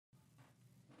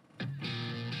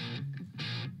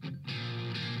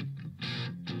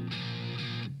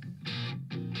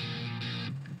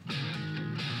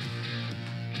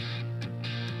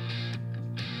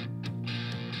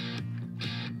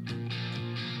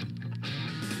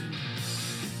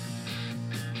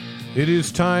It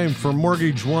is time for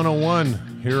Mortgage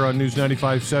 101 here on News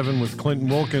 95.7 with Clinton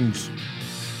Wilkins,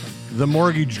 the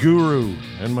mortgage guru,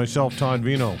 and myself, Todd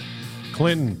Vino.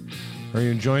 Clinton, are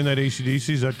you enjoying that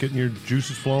AC/DC? Is that getting your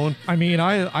juices flowing? I mean,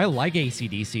 I like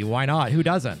AC/DC. Why not? Who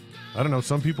doesn't? I don't know.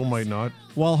 Some people might not.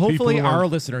 Well, hopefully our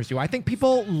listeners do. I think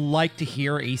people like to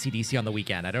hear AC/DC on the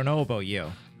weekend. I don't know about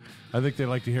you. I think they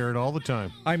like to hear it all the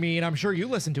time. I mean, I'm sure you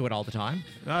listen to it all the time.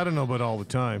 I don't know about all the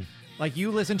time. Like,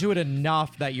 you listen to it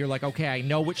enough that you're like, okay, I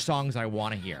know which songs I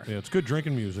want to hear. Yeah, it's good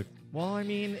drinking music. Well, I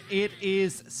mean, it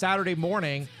is Saturday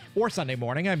morning or Sunday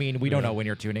morning. I mean, we don't know when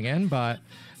you're tuning in, but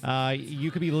you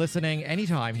could be listening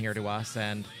anytime here to us,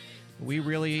 and we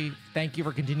really thank you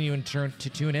for continuing to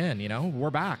tune in. You know, we're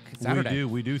back. It's Saturday.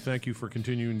 We do thank you for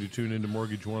continuing to tune into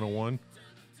Mortgage 101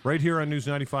 right here on News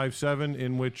 95.7,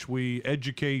 in which we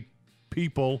educate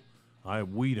people.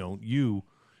 You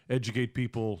educate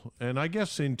people, and I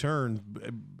guess in turn,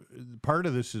 part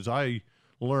of this is I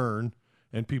learn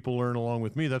and people learn along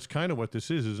with me. That's kind of what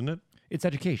this is, isn't it? It's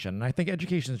education. And I think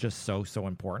education is just so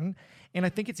important. And I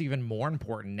think it's even more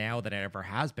important now than it ever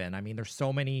has been. I mean, there's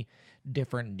so many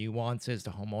different nuances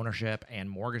to home ownership and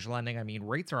mortgage lending. I mean,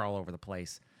 rates are all over the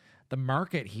place. The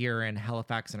market here in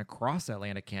Halifax and across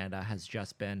Atlantic Canada has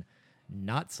just been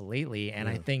nuts lately. And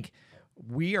I think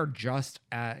we are just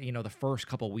at, the first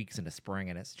couple weeks into spring,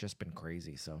 and it's just been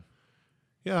crazy. So,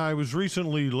 yeah, I was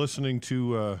recently listening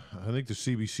to, I think the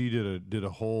CBC did a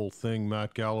whole thing.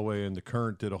 Matt Galloway and The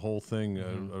Current did a whole thing.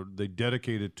 They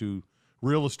dedicated to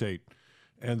real estate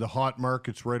and the hot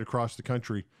markets right across the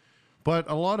country. But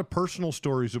a lot of personal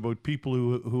stories about people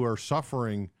who are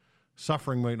suffering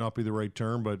might not be the right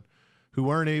term, but who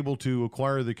aren't able to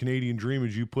acquire the Canadian dream,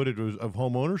 as you put it, of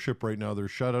home ownership right now. They're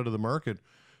shut out of the market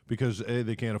because A,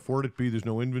 they can't afford it, B, there's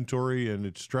no inventory, and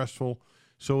it's stressful.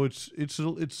 So it's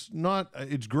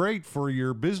great for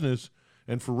your business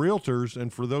and for realtors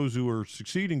and for those who are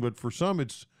succeeding, but for some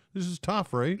this is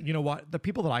tough, right? You know what? The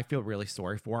people that I feel really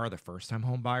sorry for are the first-time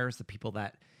home buyers, the people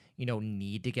that,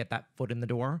 need to get that foot in the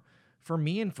door. For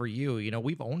me and for you,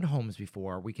 we've owned homes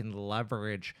before. We can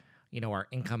leverage, our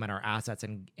income and our assets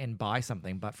and buy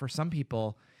something. But for some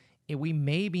people, we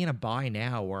may be in a buy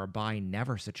now or a buy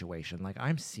never situation. Like,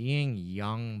 I'm seeing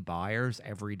young buyers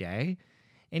every day.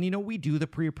 And, we do the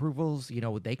pre-approvals,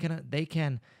 they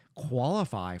can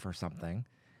qualify for something,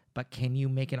 but can you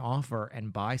make an offer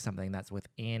and buy something that's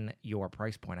within your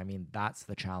price point? I mean, that's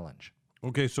the challenge.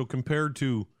 Okay, so compared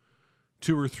to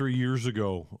 2 or 3 years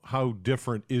ago, how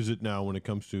different is it now when it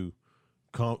comes to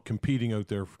competing out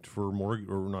there for mortgage,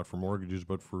 or not for mortgages,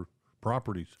 but for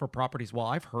properties? For properties, well,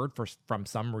 I've heard from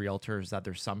some realtors that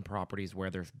there's some properties where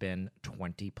there's been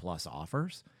 20 plus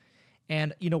offers.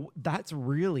 And, that's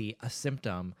really a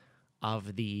symptom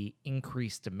of the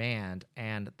increased demand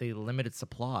and the limited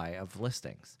supply of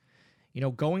listings.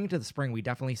 Going into the spring, we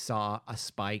definitely saw a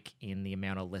spike in the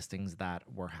amount of listings that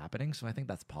were happening. So I think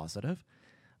that's positive.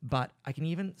 But I can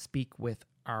even speak with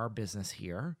our business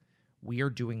here. We are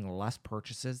doing less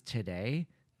purchases today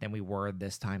than we were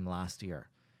this time last year,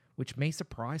 which may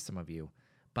surprise some of you.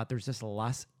 But there's just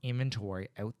less inventory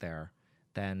out there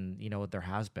than there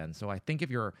has been. So I think if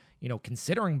you're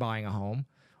considering buying a home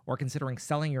or considering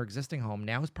selling your existing home,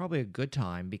 now is probably a good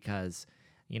time because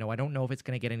I don't know if it's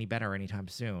going to get any better anytime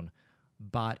soon.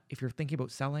 But if you're thinking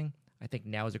about selling, I think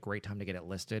now is a great time to get it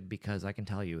listed, because I can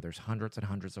tell you there's hundreds and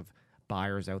hundreds of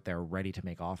buyers out there ready to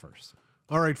make offers.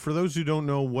 All right, for those who don't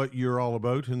know what you're all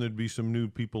about, and there'd be some new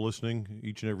people listening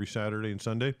each and every Saturday and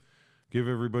Sunday, give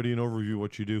everybody an overview of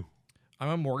what you do. I'm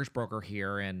a mortgage broker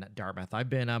here in Dartmouth. I've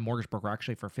been a mortgage broker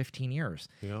actually for 15 years.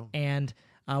 Yeah. And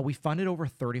we funded over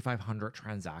 3,500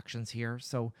 transactions here.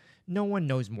 So no one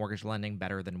knows mortgage lending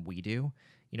better than we do.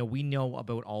 We know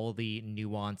about all the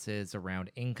nuances around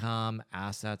income,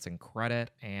 assets, and credit.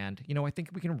 And, I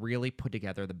think we can really put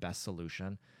together the best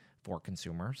solution for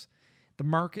consumers. The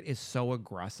market is so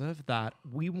aggressive that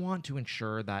we want to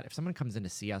ensure that if someone comes in to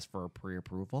see us for a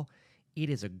pre-approval, it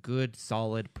is a good,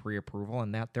 solid pre-approval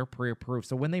and that they're pre-approved.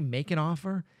 So when they make an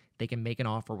offer, they can make an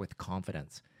offer with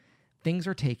confidence. Things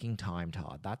are taking time,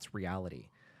 Todd. That's reality.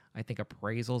 I think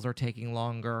appraisals are taking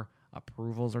longer.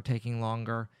 Approvals are taking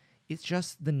longer. It's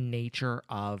just the nature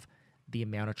of the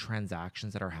amount of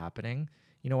transactions that are happening.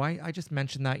 I just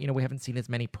mentioned that, we haven't seen as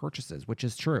many purchases, which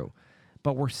is true.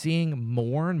 But we're seeing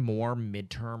more and more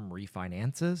midterm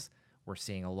refinances. We're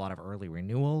seeing a lot of early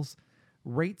renewals.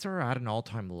 Rates are at an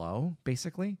all-time low,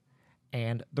 basically,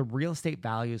 and the real estate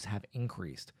values have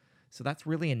increased. So that's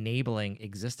really enabling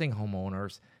existing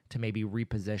homeowners to maybe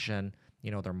reposition,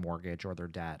 their mortgage or their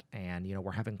debt. And,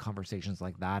 we're having conversations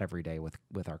like that every day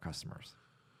with our customers.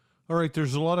 All right,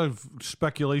 there's a lot of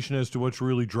speculation as to what's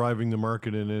really driving the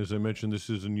market, and as I mentioned, this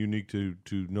isn't unique to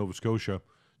Nova Scotia.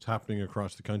 It's happening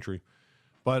across the country.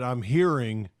 But I'm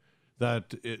hearing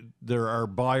that there are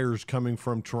buyers coming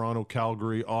from Toronto,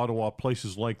 Calgary, Ottawa,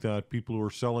 places like that, people who are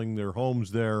selling their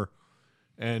homes there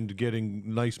and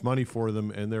getting nice money for them,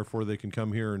 and therefore they can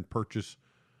come here and purchase.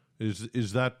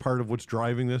 Is that part of what's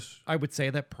driving this? I would say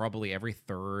that probably every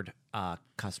third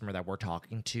customer that we're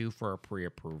talking to for a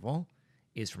pre-approval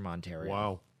is from Ontario.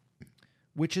 Wow.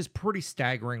 Which is pretty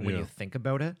staggering when Yeah. you think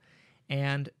about it.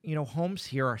 And, homes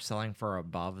here are selling for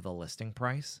above the listing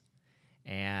price.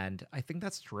 And I think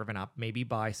that's driven up maybe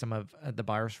by some of the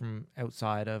buyers from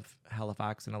outside of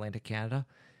Halifax and Atlantic Canada,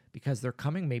 because they're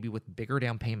coming maybe with bigger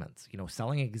down payments,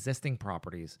 selling existing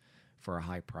properties for a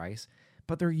high price,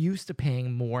 but they're used to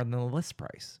paying more than the list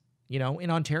price.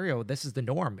 In Ontario, this is the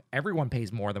norm. Everyone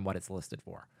pays more than what it's listed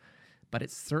for. But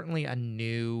it's certainly a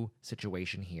new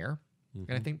situation here.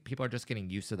 And I think people are just getting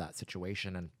used to that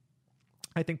situation. And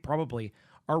I think probably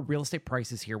our real estate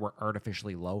prices here were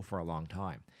artificially low for a long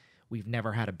time. We've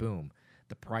never had a boom.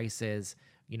 The prices,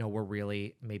 were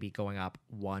really maybe going up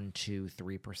 1%, 2%,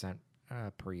 3%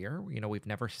 per year. We've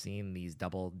never seen these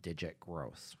double-digit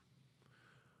growths.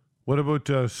 What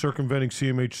about circumventing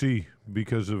CMHC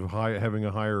because of having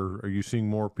a higher? Are you seeing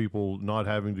more people not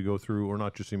having to go through, or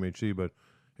not just CMHC, but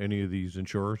any of these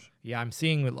insurers? Yeah, I'm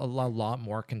seeing a lot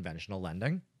more conventional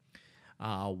lending.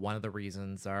 One of the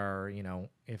reasons are,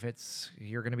 if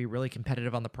you're going to be really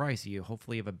competitive on the price, you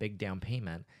hopefully have a big down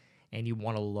payment and you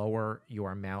want to lower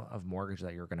your amount of mortgage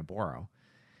that you're going to borrow.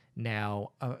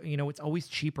 Now, it's always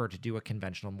cheaper to do a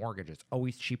conventional mortgage. It's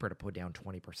always cheaper to put down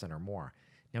 20% or more.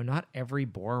 Now, not every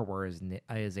borrower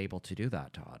is able to do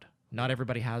that, Todd. Not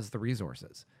everybody has the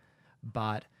resources.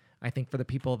 But I think for the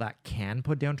people that can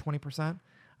put down 20%,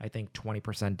 I think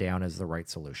 20% down is the right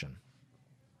solution.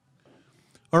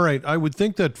 All right. I would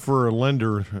think that for a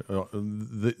lender,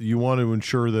 that you want to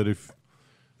ensure that if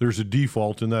there's a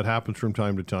default, and that happens from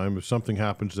time to time, if something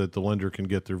happens, that the lender can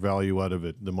get their value out of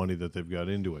it, the money that they've got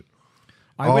into it.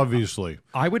 Obviously.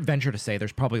 I would venture to say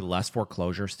there's probably less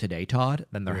foreclosures today, Todd,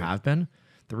 than there have been.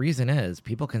 The reason is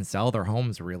people can sell their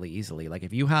homes really easily. Like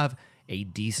if you have a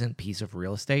decent piece of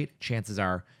real estate, chances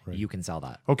are you can sell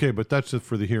that. Okay, but that's it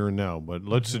for the here and now. But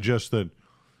let's suggest that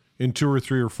in 2 or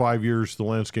 3 or 5 years, the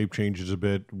landscape changes a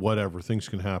bit, whatever, things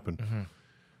can happen.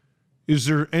 Is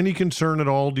there any concern at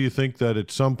all, do you think, that at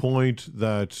some point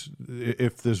that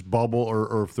if this bubble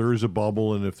or if there is a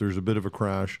bubble and if there's a bit of a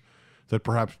crash, that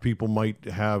perhaps people might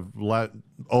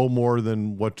owe more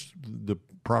than what the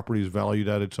property is valued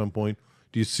at some point?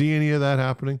 Do you see any of that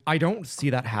happening? I don't see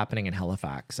that happening in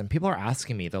Halifax. And people are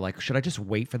asking me, they're like, should I just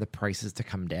wait for the prices to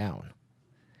come down?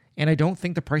 And I don't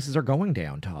think the prices are going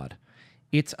down, Todd.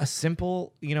 It's a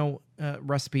simple,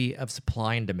 recipe of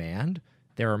supply and demand.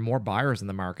 There are more buyers in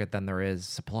the market than there is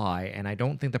supply. And I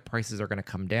don't think the prices are going to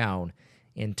come down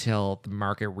until the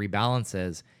market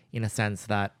rebalances, in a sense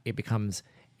that it becomes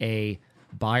a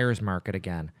buyer's market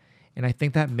again. And I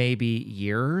think that may be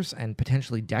years and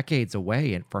potentially decades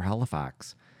away for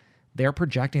Halifax. They're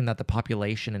projecting that the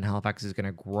population in Halifax is going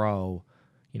to grow,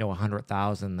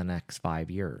 100,000 in the next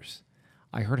 5 years.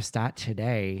 I heard a stat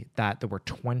today that there were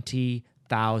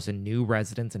 20,000 new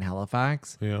residents in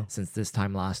Halifax since this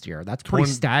time last year. That's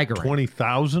pretty staggering.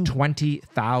 20,000?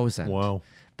 20,000. Wow.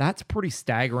 That's pretty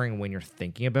staggering when you're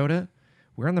thinking about it.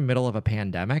 We're in the middle of a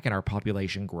pandemic and our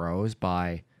population grows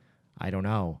by,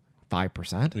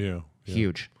 5%. Yeah.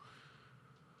 Huge.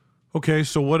 Okay,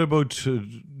 so what about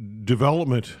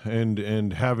development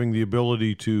and having the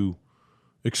ability to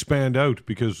expand out?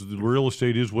 Because the real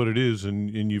estate is what it is,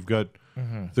 and you've got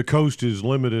the coast is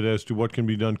limited as to what can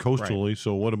be done coastally. Right.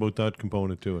 So what about that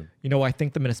component to it? I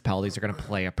think the municipalities are going to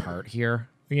play a part here.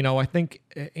 I think,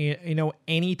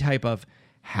 any type of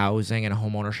housing and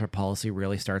home ownership policy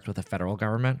really starts with the federal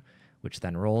government, which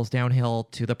then rolls downhill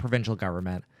to the provincial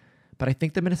government. But I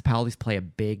think the municipalities play a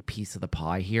big piece of the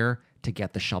pie here to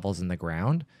get the shovels in the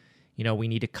ground. We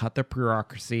need to cut the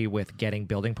bureaucracy with getting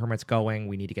building permits going.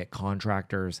 We need to get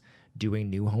contractors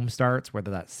doing new home starts, whether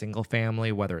that's single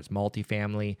family, whether it's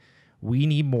multifamily. We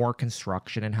need more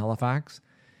construction in Halifax.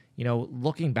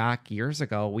 Looking back years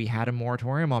ago, we had a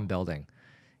moratorium on building.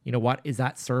 Is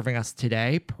that serving us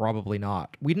today? Probably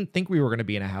not. We didn't think we were going to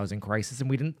be in a housing crisis, and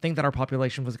we didn't think that our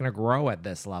population was going to grow at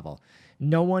this level.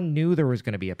 No one knew there was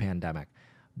going to be a pandemic,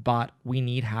 but we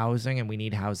need housing, and we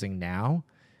need housing now.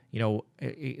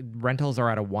 Rentals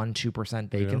are at a 1-2%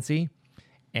 vacancy.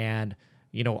 And,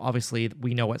 obviously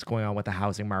we know what's going on with the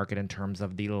housing market in terms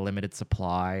of the limited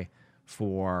supply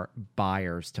for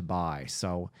buyers to buy.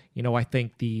 So, I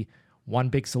think the One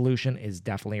big solution is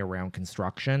definitely around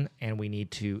construction, and we need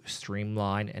to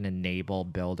streamline and enable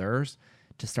builders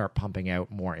to start pumping out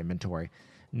more inventory.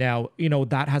 Now,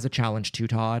 that has a challenge too,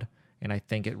 Todd, and I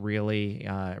think it really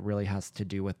has to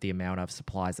do with the amount of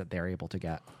supplies that they're able to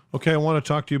get. Okay, I want to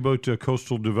talk to you about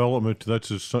coastal development.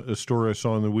 That's a story I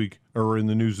saw in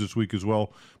the news this week as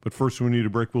well. But first, we need a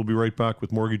break. We'll be right back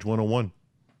with Mortgage 101.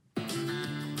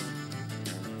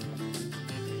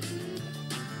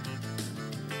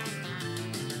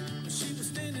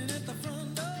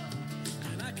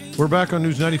 We're back on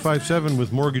News 95.7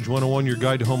 with Mortgage 101, your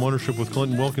guide to home ownership with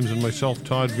Clinton Wilkins and myself,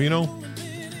 Todd Vino.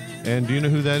 And do you know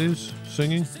who that is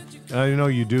singing? I know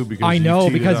you do because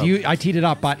I I teed it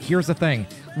up. But here's the thing: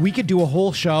 we could do a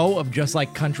whole show of just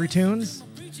like country tunes.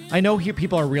 I know here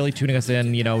people are really tuning us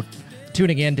in,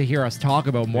 tuning in to hear us talk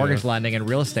about mortgage lending and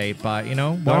real estate. But why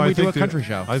don't we do a country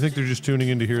show? I think they're just tuning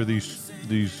in to hear these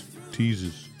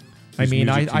teases. I mean,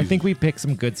 I think we picked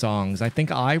some good songs. I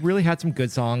think I really had some good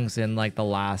songs in like the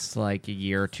last like a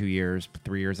year, 2 years,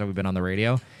 3 years that we've been on the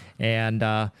radio. And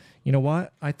you know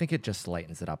what? I think it just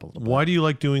lightens it up a little bit. Why do you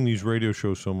like doing these radio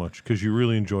shows so much? Because you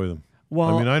really enjoy them. Well,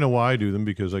 I mean, I know why I do them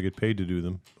because I get paid to do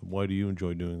them. But why do you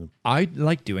enjoy doing them? I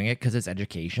like doing it because it's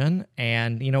education.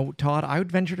 And, Todd, I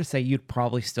would venture to say you'd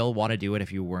probably still want to do it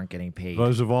if you weren't getting paid.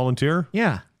 As a volunteer?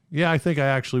 Yeah. Yeah, I think I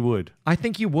actually would. I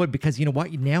think you would because you know what?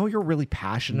 Now you're really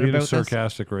passionate about this.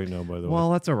 Sarcastic right now, by the way.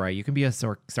 Well, that's all right. You can be as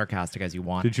sarcastic as you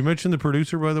want. Did you mention the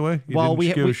producer, by the way? You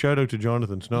didn't give a shout out to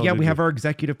Jonathan Snow. Yeah, we have our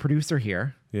executive producer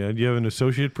here. Yeah, do you have an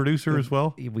associate producer as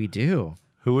well? We do.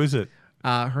 Who is it?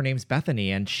 Her name's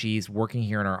Bethany, and she's working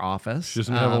here in our office. She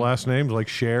doesn't have a last name like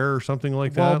Cher or something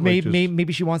like that? Well,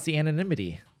 maybe she wants the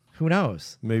anonymity. Who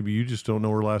knows? Maybe you just don't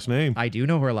know her last name. I do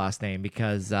know her last name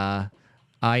because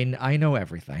I know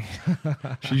everything.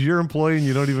 She's your employee and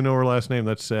you don't even know her last name.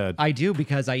 That's sad. I do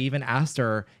because I even asked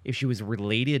her if she was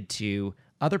related to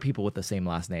other people with the same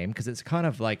last name because it's kind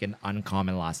of like an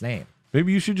uncommon last name.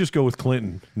 Maybe you should just go with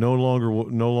Clinton. No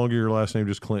longer your last name,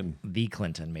 just Clinton. The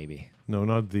Clinton, maybe. No,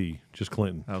 not the, just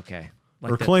Clinton. Okay.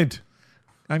 Or Clint.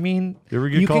 I mean,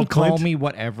 you can call Clint? me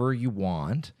whatever you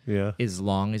want. Yeah. As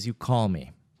long as you call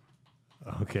me.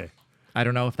 Okay. I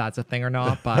don't know if that's a thing or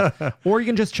not, but or you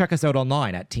can just check us out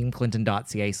online at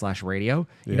teamclinton.ca/radio.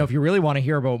 Yeah. If you really want to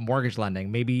hear about mortgage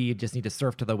lending, maybe you just need to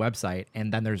surf to the website,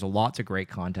 and then there's lots of great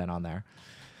content on there.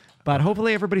 But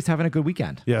hopefully everybody's having a good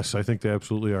weekend. Yes, I think they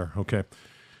absolutely are. Okay.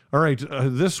 All right.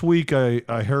 This week I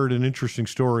heard an interesting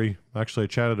story. Actually, I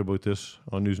chatted about this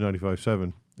on News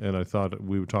 95.7, and I thought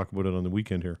we would talk about it on the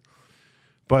weekend here.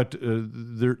 But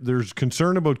there's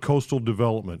concern about coastal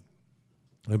development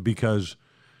because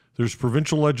there's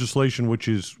provincial legislation which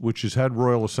has had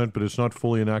royal assent, but it's not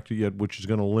fully enacted yet, which is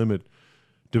going to limit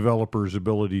developers'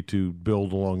 ability to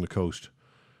build along the coast.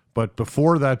 But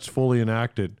before that's fully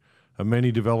enacted,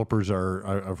 many developers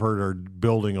I've heard are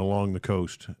building along the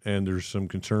coast, and there's some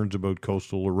concerns about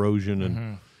coastal erosion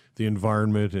and the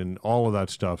environment and all of that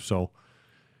stuff. So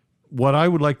what I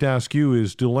would like to ask you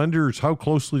is, how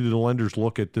closely do the lenders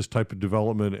look at this type of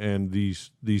development and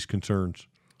these concerns?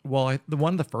 Well,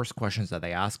 one of the first questions that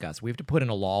they ask us, we have to put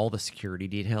in all the security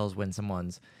details when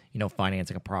someone's,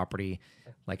 financing a property,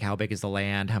 like how big is the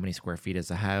land, how many square feet is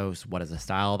the house, what is the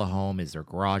style of the home, is there a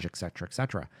garage, et cetera, et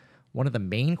cetera. One of the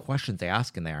main questions they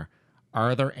ask in there,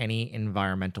 are there any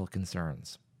environmental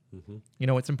concerns?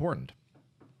 Mm-hmm. It's important.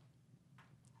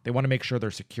 They want to make sure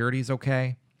their security is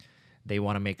okay. They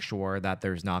want to make sure that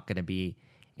there's not going to be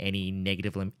any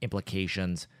negative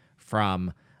implications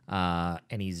from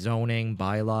any zoning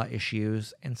bylaw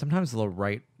issues, and sometimes they'll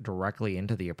write directly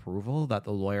into the approval that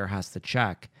the lawyer has to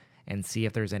check and see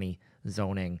if there's any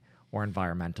zoning or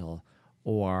environmental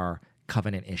or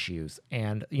covenant issues.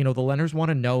 And the lenders want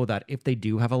to know that if they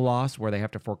do have a loss where they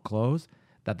have to foreclose,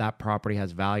 that property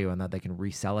has value and that they can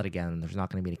resell it again, and there's not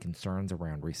going to be any concerns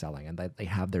around reselling, and that they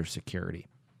have their security.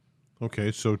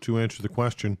 Okay, so to answer the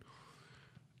question,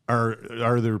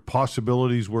 are there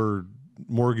possibilities where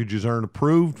mortgages aren't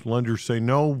approved? Lenders say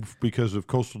no because of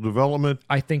coastal development?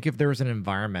 I think if there's an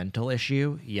environmental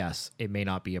issue, yes, it may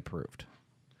not be approved.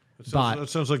 That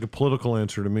sounds like a political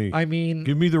answer to me. I mean,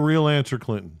 give me the real answer,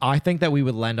 Clinton. I think that we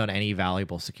would lend on any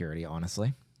valuable security,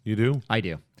 honestly. You do? I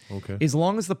do. Okay. As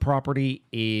long as the property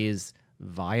is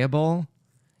viable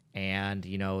and,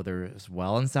 there's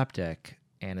well and septic,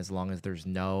 and as long as there's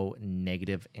no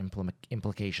negative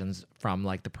implications from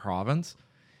like the province,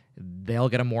 they'll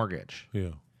get a mortgage.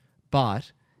 Yeah.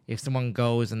 But if someone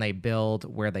goes and they build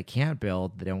where they can't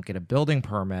build, they don't get a building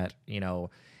permit,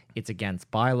 it's against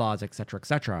bylaws, et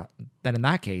cetera, then in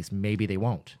that case, maybe they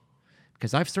won't.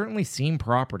 Because I've certainly seen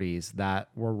properties that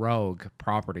were rogue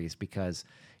properties because,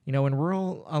 In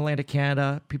rural Atlantic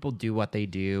Canada, people do what they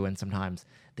do, and sometimes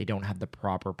they don't have the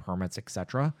proper permits,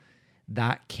 etc.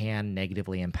 That can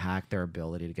negatively impact their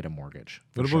ability to get a mortgage.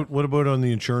 What about on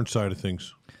the insurance side of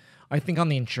things? I think on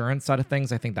the insurance side of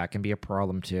things, I think that can be a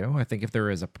problem too. I think if there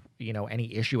is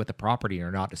any issue with the property and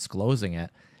you're not disclosing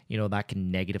it, that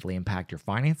can negatively impact your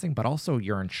financing, but also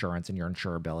your insurance and your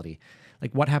insurability.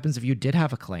 Like, what happens if you did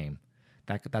have a claim?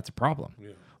 That's a problem.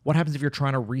 Yeah. What happens if you're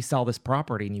trying to resell this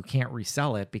property and you can't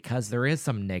resell it because there is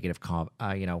some negative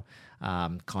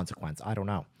consequence? I don't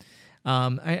know.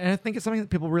 I think it's something that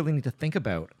people really need to think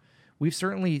about. We've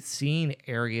certainly seen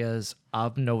areas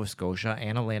of Nova Scotia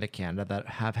and Atlantic Canada that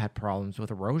have had problems with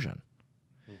erosion.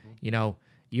 Mm-hmm.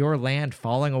 Your land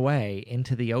falling away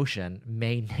into the ocean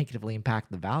may negatively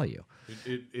impact the value.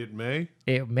 It may?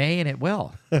 It may, and it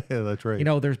will. Yeah, that's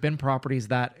right. There's been properties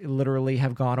that literally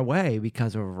have gone away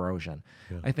because of erosion.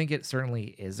 Yeah. I think it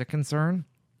certainly is a concern.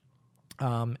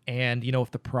 And,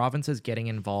 if the province is getting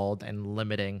involved and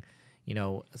limiting,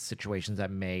 situations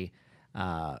that may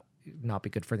not be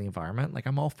good for the environment,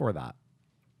 I'm all for that.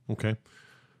 Okay.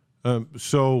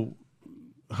 So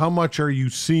how much are you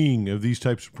seeing of these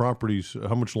types of properties?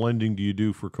 How much lending do you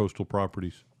do for coastal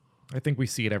properties? I think we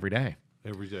see it every day.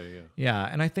 Every day, yeah. Yeah,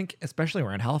 and I think especially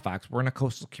around Halifax, we're in a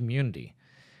coastal community.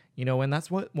 And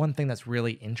that's one thing that's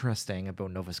really interesting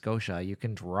about Nova Scotia. You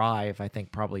can drive, I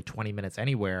think, probably 20 minutes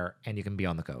anywhere, and you can be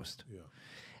on the coast. Yeah.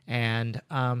 And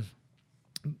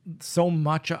so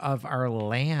much of our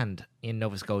land in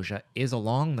Nova Scotia is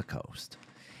along the coast.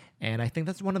 And I think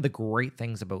that's one of the great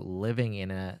things about living in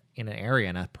an area,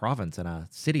 in a province, in a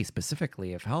city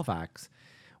specifically of Halifax.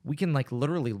 We can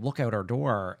literally look out our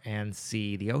door and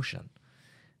see the ocean.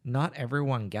 Not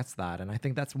everyone gets that. And I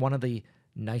think that's one of the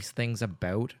nice things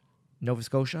about Nova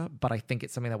Scotia, but I think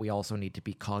it's something that we also need to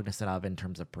be cognizant of in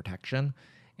terms of protection.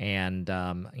 And,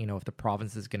 if the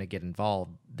province is going to get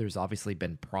involved, there's obviously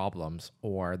been problems,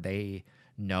 or they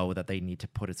know that they need to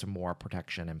put some more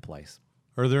protection in place.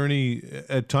 Are there any,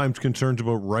 at times, concerns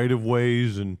about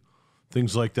right-of-ways and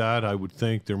things like that? I would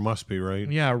think there must be,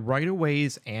 right? Yeah,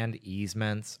 right-of-ways and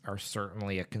easements are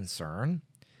certainly a concern.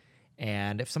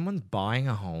 And if someone's buying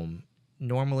a home,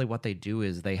 normally what they do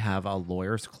is they have a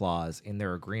lawyer's clause in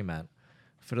their agreement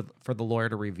for the lawyer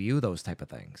to review those type of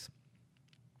things.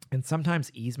 And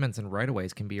sometimes easements and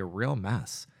right-of-ways can be a real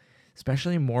mess,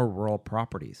 especially in more rural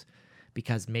properties,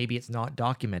 because maybe it's not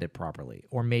documented properly,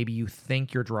 or maybe you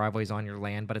think your driveway's on your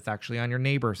land, but it's actually on your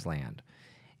neighbor's land.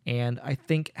 And I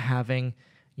think having,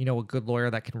 a good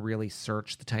lawyer that can really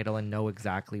search the title and know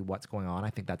exactly what's going on, I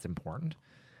think that's important.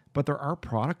 But there are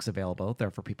products available out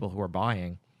there for people who are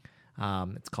buying.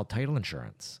 It's called title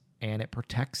insurance, and it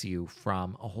protects you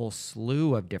from a whole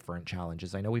slew of different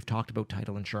challenges. I know we've talked about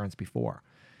title insurance before.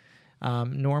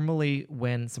 Normally,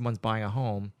 when someone's buying a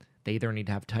home, they either need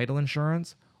to have title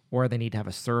insurance or they need to have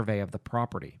a survey of the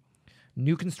property.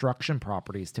 New construction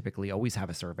properties typically always have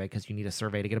a survey because you need a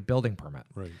survey to get a building permit.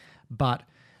 Right. But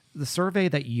the survey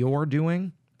that you're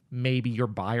doing, maybe your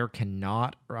buyer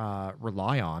cannot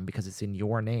rely on because it's in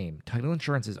your name. Title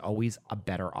insurance is always a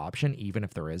better option, even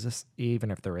if there is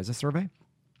a survey.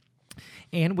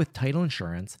 And with title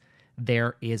insurance,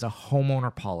 there is a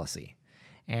homeowner policy,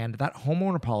 and that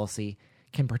homeowner policy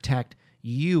can protect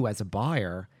you as a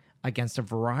buyer against a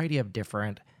variety of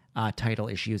different title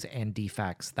issues and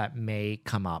defects that may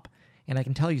come up. And I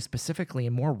can tell you specifically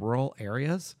in more rural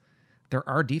areas, there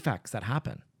are defects that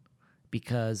happen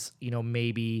because,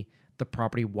 maybe the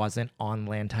property wasn't on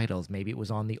land titles. Maybe it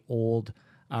was on the old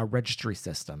registry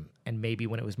system. And maybe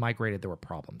when it was migrated, there were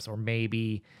problems. Or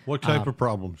maybe... What type of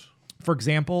problems? For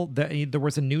example, there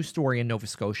was a news story in Nova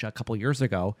Scotia a couple years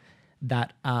ago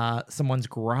that someone's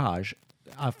garage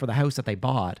for the house that they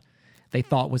bought, they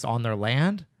thought was on their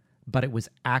land, but it was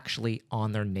actually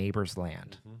on their neighbor's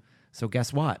land. Mm-hmm. So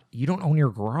guess what? You don't own your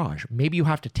garage. Maybe you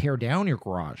have to tear down your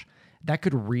garage. That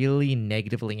could really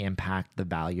negatively impact the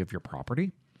value of your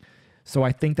property. So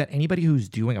I think that anybody who's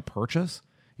doing a purchase,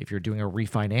 if you're doing a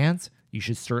refinance, you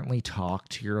should certainly talk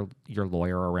to your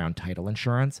lawyer around title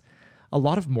insurance. A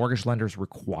lot of mortgage lenders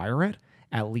require it,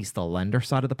 at least the lender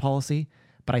side of the policy,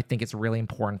 but I think it's really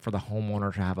important for the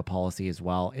homeowner to have a policy as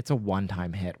well. It's a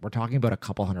one-time hit. We're talking about a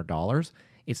couple $100.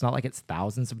 It's not like it's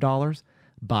thousands of dollars,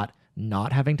 but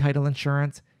not having title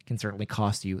insurance can certainly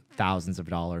cost you thousands of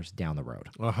dollars down the road.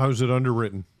 How's it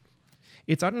underwritten?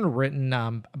 It's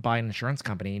underwritten by an insurance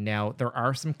company. Now, there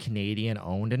are some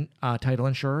Canadian-owned title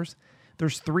insurers.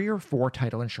 There's 3 or 4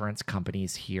 title insurance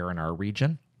companies here in our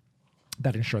region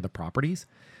that insure the properties.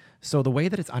 So the way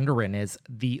that it's underwritten is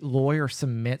the lawyer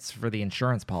submits for the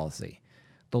insurance policy.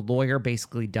 The lawyer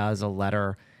basically does a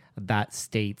letter that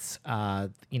states,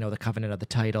 the covenant of the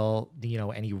title,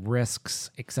 any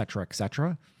risks, et cetera, et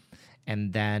cetera.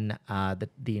 And then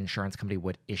the insurance company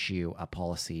would issue a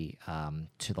policy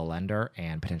to the lender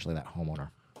and potentially that homeowner.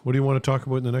 What do you want to talk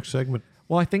about in the next segment?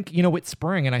 Well, I think, it's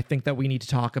spring, and I think that we need to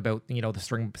talk about,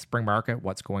 the spring market,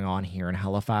 what's going on here in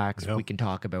Halifax. Yep. We can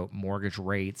talk about mortgage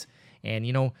rates. And,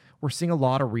 we're seeing a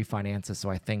lot of refinances, so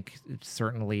I think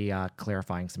certainly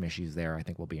clarifying some issues there, I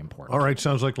think, will be important. All right,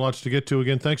 sounds like lots to get to.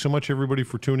 Again, thanks so much, everybody,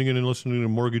 for tuning in and listening to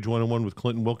Mortgage 101 with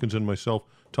Clinton Wilkins and myself,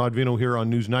 Todd Vino, here on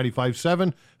News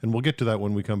 95.7, and we'll get to that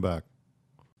when we come back.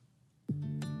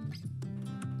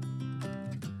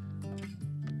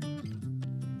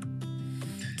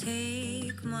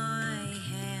 Take my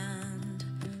hand,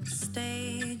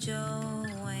 stay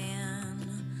Joanne,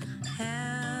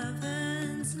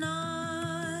 heaven's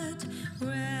not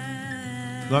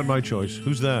red. Not my choice.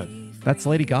 Who's that? That's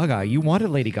Lady Gaga. You wanted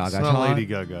Lady Gaga, It's not Todd. Lady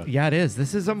Gaga. Yeah, it is.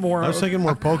 This is a more... I was thinking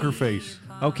more Poker Face.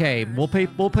 Okay, we'll play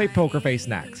Poker Face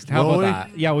next. How Will about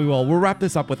that? Yeah, we will. We'll wrap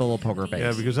this up with a little Poker Face.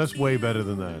 Yeah, because that's way better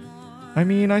than that. I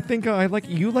mean, I think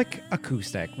you like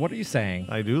acoustic. What are you saying?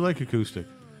 I do like acoustic,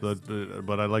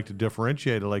 but I like to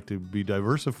differentiate. I like to be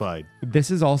diversified. This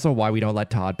is also why we don't let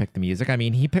Todd pick the music. I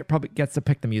mean, he probably gets to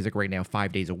pick the music right now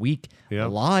 5 days a week, Yep.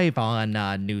 live on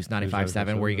News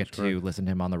 95.7, where you get that's to correct. listen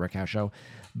to him on the Rick House Show.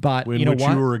 But In you know which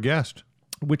what? you were a guest.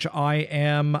 Which I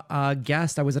am a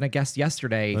guest. I was in a guest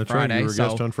yesterday, That's Friday. right. You were a so,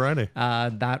 guest on Friday.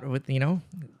 that with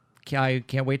I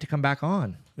can't wait to come back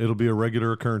on. It'll be a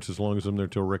regular occurrence as long as I'm there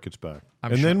till Rick gets back.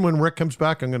 I'm and sure. then when Rick comes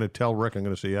back, I'm going to tell Rick, I'm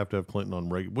going to say, you have to have Clinton on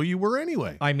regular. Well, you were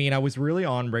anyway. I mean, I was really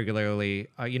on regularly.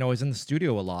 I was in the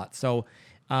studio a lot. So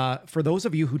for those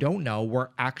of you who don't know,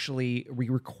 we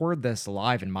record this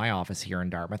live in my office here in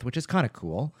Dartmouth, which is kind of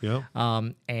cool. Yeah.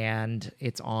 And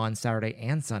it's on Saturday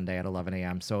and Sunday at 11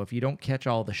 a.m. So if you don't catch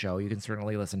all the show, you can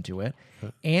certainly listen to it.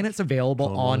 And it's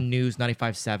available on News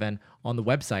 95.7 on the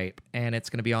website. And it's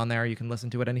going to be on there. You can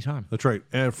listen to it anytime. That's right.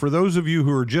 And for those of you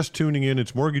who are just tuning in,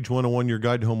 it's Mortgage 101, your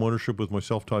guide to home ownership with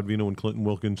myself, Todd Vino, and Clinton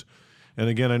Wilkins. And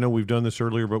again, I know we've done this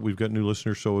earlier, but we've got new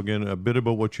listeners. So again, a bit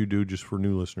about what you do just for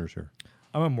new listeners here.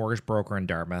 I'm a mortgage broker in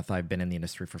Dartmouth. I've been in the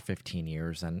industry for 15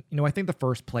 years. And, I think the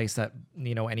first place that,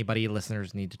 anybody,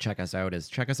 listeners need to check us out is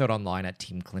check us out online at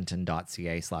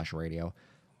teamclinton.ca/radio.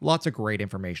 Lots of great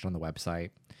information on the website.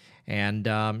 And,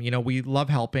 we love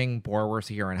helping borrowers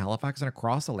here in Halifax and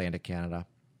across Atlantic Canada.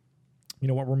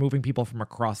 We're moving people from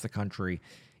across the country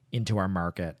into our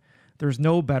market. There's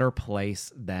no better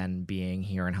place than being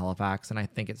here in Halifax. And I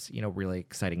think it's, really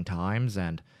exciting times.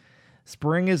 And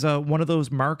spring is one of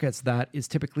those markets that is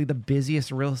typically the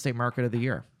busiest real estate market of the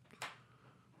year.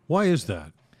 Why is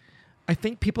that? I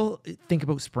think people think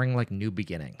about spring like new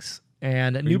beginnings.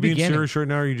 And Are new you being beginnings. serious right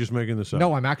now, or are you just making this up?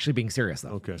 No, I'm actually being serious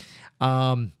though. Okay.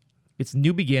 It's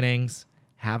new beginnings,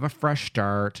 have a fresh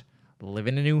start, live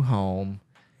in a new home.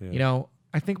 Yeah.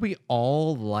 I think we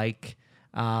all like,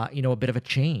 a bit of a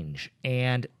change.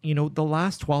 And, the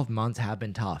last 12 months have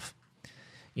been tough.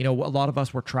 A lot of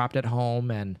us were trapped at home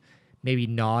and maybe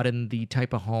not in the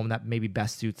type of home that maybe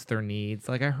best suits their needs.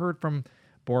 Like I heard from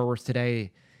borrowers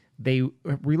today, they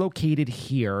relocated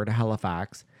here to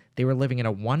Halifax. They were living in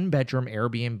a 1-bedroom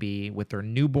Airbnb with their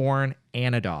newborn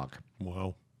and a dog.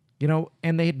 Wow.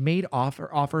 And they had made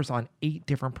offers on 8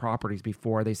 different properties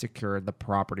before they secured the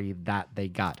property that they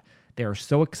got. They are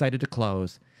so excited to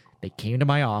close. They came to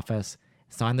my office,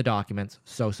 signed the documents,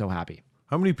 so happy.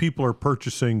 How many people are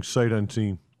purchasing sight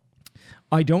unseen?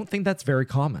 I don't think that's very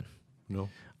common. No.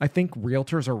 I think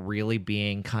realtors are really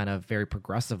being kind of very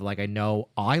progressive. Like I know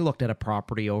I looked at a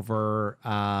property over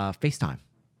FaceTime.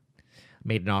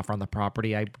 Made an offer on the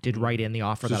property. I did write in the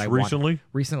offer Is that this I wanted. recently?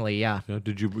 Recently, yeah. Yeah.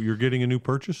 You're getting a new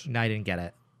purchase? No, I didn't get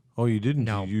it. Oh, you didn't?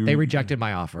 No, You, they rejected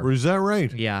my offer. Or is that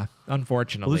right? Yeah,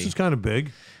 unfortunately. Well, this is kind of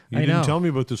big. You I didn't know. tell me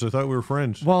about this. I thought we were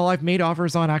friends. Well, I've made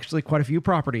offers on actually quite a few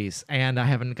properties, and I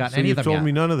haven't gotten So any you of them told yet.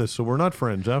 me none of this, so we're not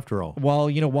friends after all. Well,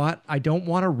 you know what? I don't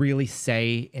want to really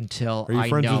say until Are you I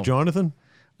friends know. with Jonathan?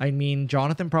 I mean,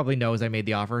 Jonathan probably knows I made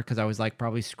the offer because I was like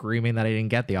probably screaming that I didn't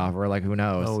get the offer. Like, who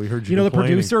knows? Oh, we heard you know, the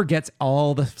complaining. producer gets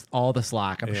all the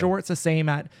slack. I'm sure it's the same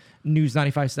at News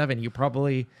 95.7. You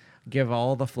probably give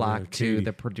all the flack to Katie-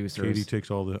 the producers. Katie takes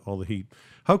all the heat.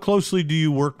 How closely do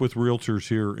you work with realtors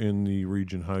here in the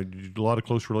region? A lot of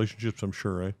close relationships, I'm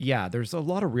sure, right? Yeah, there's a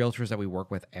lot of realtors that we work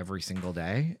with every single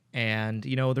day. And,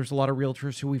 there's a lot of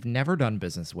realtors who we've never done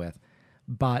business with.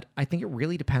 But I think it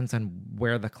really depends on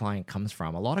where the client comes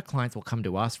from. A lot of clients will come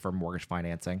to us for mortgage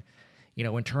financing.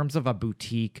 In terms of a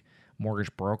boutique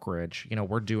mortgage brokerage,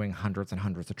 we're doing hundreds and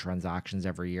hundreds of transactions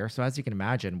every year. So as you can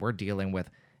imagine, we're dealing with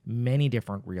many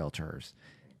different realtors.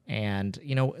 And,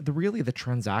 the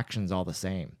transaction's all the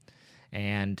same.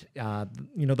 And,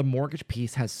 the mortgage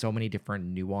piece has so many different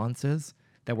nuances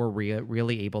that we're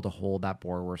really able to hold that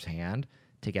borrower's hand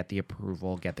to get the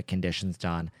approval, get the conditions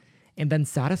done, and then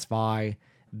satisfy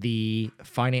the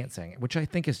financing, which I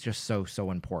think is just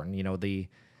so important.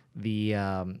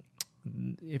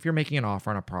 If you're making an offer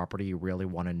on a property, you really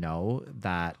want to know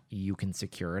that you can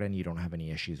secure it and you don't have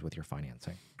any issues with your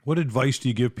financing. What advice do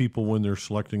you give people when they're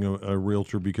selecting a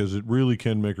realtor? Because it really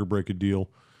can make or break a deal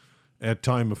at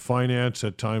time of finance,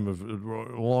 at time of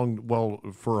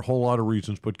for a whole lot of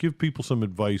reasons. But give people some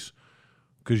advice,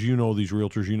 because you know these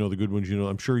realtors, you know the good ones.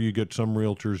 I'm sure you get some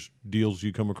realtors deals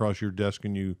you come across your desk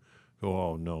and you go,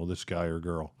 oh no, this guy or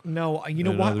girl. No, you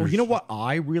know what? You know what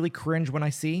I really cringe when I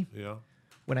see? Yeah.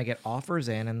 When I get offers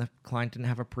in and the client didn't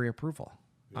have a pre-approval.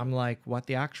 Yeah. I'm like, what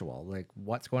the actual? Like,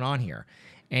 what's going on here?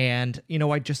 And,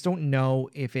 I just don't know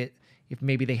if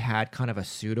maybe they had kind of a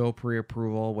pseudo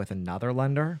pre-approval with another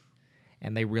lender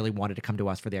and they really wanted to come to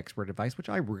us for the expert advice, which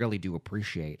I really do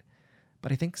appreciate.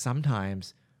 But I think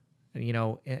sometimes,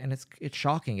 and it's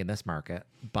shocking in this market,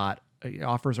 but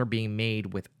offers are being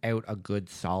made without a good,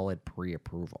 solid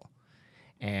pre-approval.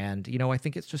 And, I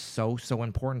think it's just so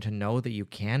important to know that you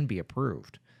can be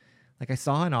approved. Like I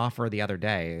saw an offer the other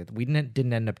day. We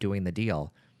didn't end up doing the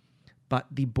deal, but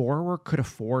the borrower could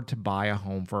afford to buy a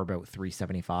home for about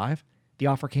 $375,000. The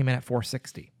offer came in at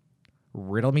 $460,000.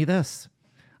 Riddle me this.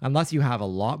 Unless you have a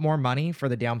lot more money for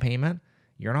the down payment,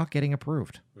 you're not getting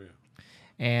approved. Yeah.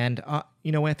 And, I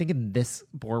think in this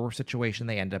borrower situation,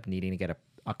 they end up needing to get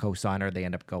a cosigner. They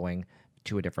end up going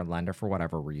to a different lender for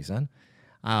whatever reason.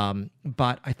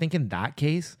 But I think in that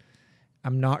case,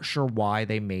 I'm not sure why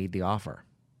they made the offer.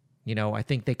 I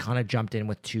think they kind of jumped in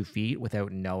with 2 feet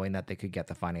without knowing that they could get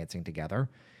the financing together,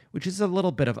 which is a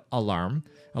little bit of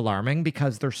alarming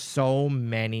because there's so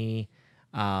many,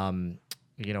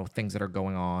 things that are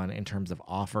going on in terms of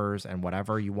offers and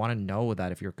whatever. You want to know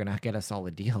that if you're going to get a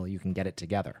solid deal, you can get it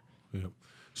together. Yeah.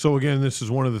 So again, this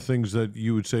is one of the things that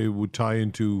you would say would tie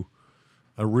into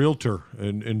a realtor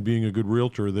and being a good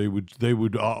realtor. They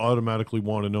would automatically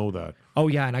want to know that. Oh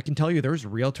yeah, and I can tell you there's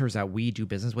realtors that we do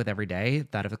business with every day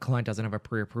that if a client doesn't have a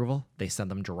pre-approval, they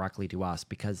send them directly to us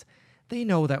because they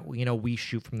know that we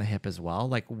shoot from the hip as well.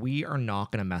 Like, we are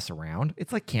not going to mess around.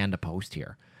 It's like Canada Post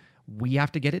here. We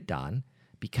have to get it done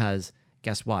because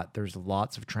guess what? There's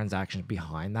lots of transactions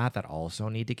behind that also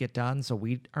need to get done. So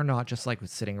we are not just like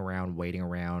sitting around waiting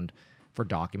around for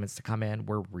documents to come in.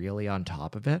 We're really on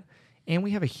top of it. And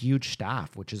we have a huge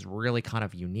staff, which is really kind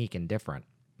of unique and different.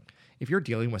 If you're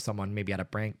dealing with someone maybe at a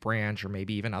bank branch or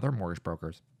maybe even other mortgage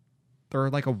brokers, they're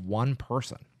like a one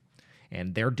person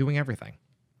and they're doing everything.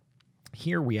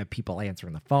 Here we have people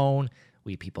answering the phone.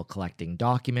 We have people collecting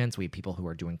documents. We have people who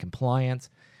are doing compliance.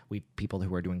 We have people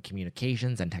who are doing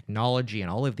communications and technology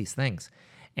and all of these things.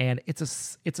 And it's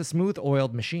a smooth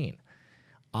oiled machine.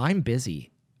 I'm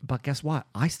busy, but guess what?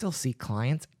 I still see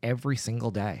clients every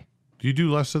single day. Do you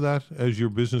do less of that as your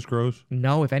business grows?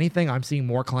 No, if anything, I'm seeing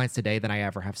more clients today than I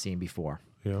ever have seen before.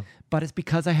 Yeah. But it's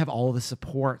because I have all the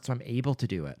support, so I'm able to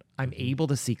do it. I'm able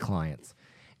to see clients.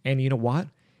 And you know what?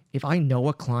 If I know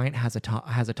a client has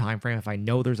a time frame, if I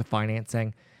know there's a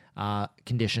financing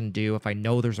condition due, if I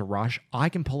know there's a rush, I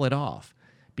can pull it off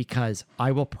because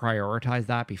I will prioritize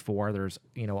that before there's,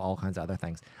 all kinds of other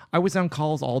things. I was on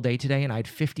calls all day today and I had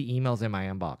 50 emails in my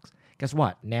inbox. Guess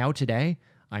what? Now today,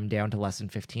 I'm down to less than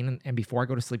 15. And before I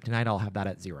go to sleep tonight, I'll have that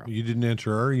at 0. You didn't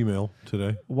answer our email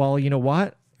today. Well, you know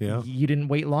what? Yeah. You didn't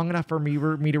wait long enough for me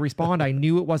to respond. I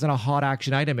knew it wasn't a hot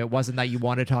action item. It wasn't that you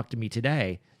wanted to talk to me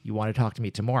today. You want to talk to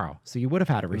me tomorrow. So you would have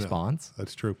had a response. Yeah,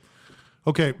 that's true.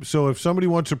 Okay, so if somebody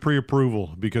wants a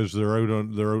pre-approval because they're out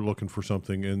looking for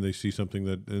something and they see something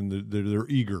and they're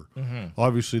eager. Mm-hmm.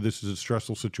 Obviously, this is a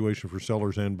stressful situation for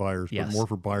sellers and buyers, but more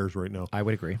for buyers right now. I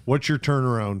would agree. What's your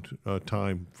turnaround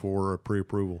time for a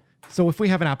pre-approval? So if we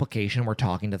have an application, we're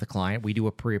talking to the client, we do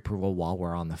a pre-approval while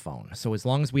we're on the phone. So as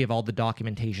long as we have all the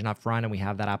documentation up front and we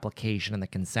have that application and the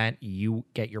consent, you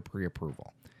get your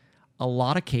pre-approval. A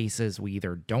lot of cases, we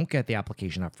either don't get the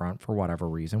application up front for whatever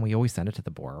reason. We always send it to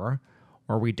the borrower,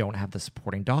 or we don't have the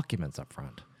supporting documents up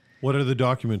front. What are the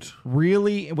documents?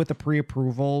 Really, with the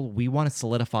pre-approval, we want to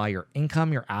solidify your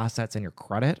income, your assets, and your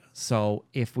credit. So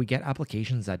if we get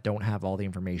applications that don't have all the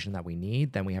information that we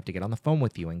need, then we have to get on the phone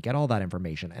with you and get all that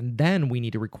information. And then we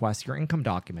need to request your income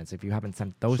documents if you haven't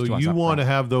sent those to us. So you want to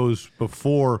have those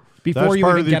before that's you part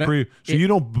even of the get So you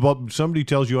don't. Somebody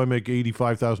tells you I make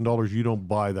 $85,000. You don't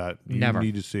buy that. You Never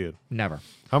need to see it. Never.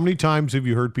 How many times have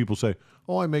you heard people say,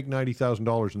 oh, I make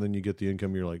 $90,000, and then you get the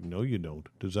income. You're like, no, you don't.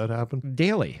 Does that happen?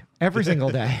 Daily, every single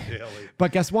day.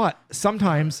 But guess what?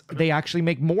 Sometimes they actually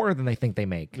make more than they think they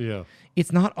make. Yeah.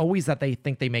 It's not always that they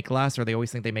think they make less or they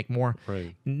always think they make more.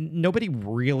 Right. Nobody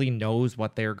really knows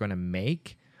what they're going to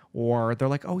make, or they're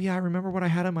like, oh yeah, I remember what I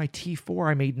had on my T4.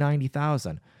 I made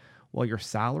 90,000. Well, your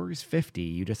salary's 50.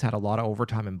 You just had a lot of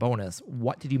overtime and bonus.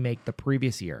 What did you make the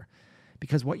previous year?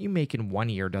 Because what you make in 1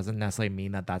 year doesn't necessarily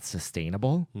mean that that's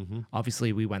sustainable.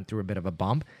 Obviously, we went through a bit of a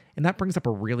bump, and that brings up a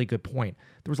really good point.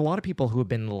 There was a lot of people who have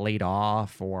been laid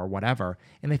off or whatever,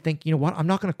 and they think, you know what, I'm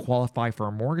not going to qualify for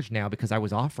a mortgage now because I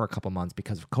was off for a couple months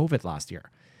because of COVID last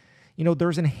year. You know,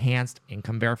 there's enhanced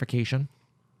income verification.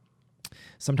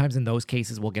 Sometimes in those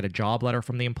cases, we'll get a job letter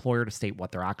from the employer to state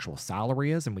what their actual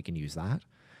salary is, and we can use that.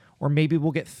 Or maybe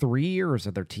we'll get 3 years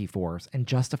of their T4s and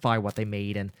justify what they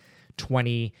made in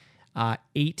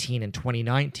 2018 and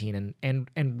 2019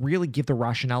 and really give the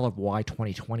rationale of why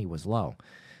 2020 was low.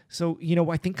 So, you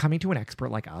know, I think coming to an expert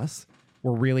like us,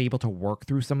 we're really able to work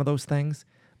through some of those things,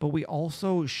 but we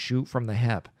also shoot from the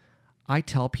hip. I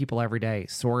tell people every day,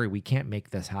 sorry, we can't make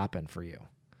this happen for you.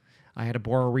 I had a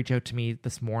borrower reach out to me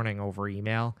this morning over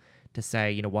email to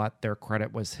say, you know what, their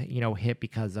credit was, you know, hit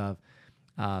because of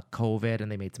COVID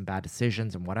and they made some bad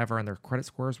decisions and whatever, and their credit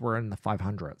scores were in the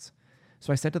 500s.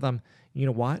 So I said to them, you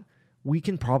know what, we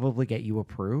can probably get you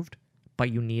approved, but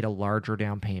you need a larger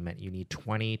down payment. You need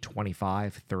 20,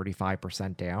 25,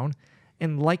 35% down,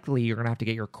 and likely you're going to have to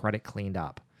get your credit cleaned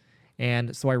up.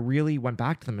 And so I really went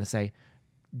back to them and say,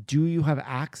 do you have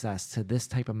access to this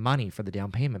type of money for the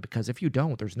down payment? Because if you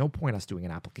don't, there's no point us doing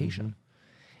an application.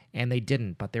 And they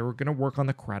didn't, but they were going to work on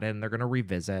the credit and they're going to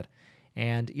revisit.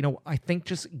 And, you know, I think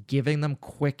just giving them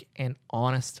quick and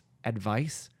honest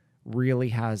advice really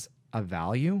has a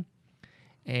value.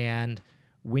 And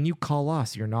when you call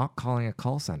us, you're not calling a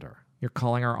call center. You're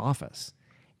calling our office.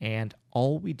 And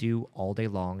all we do all day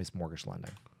long is mortgage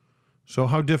lending. So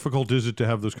how difficult is it to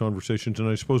have those conversations? And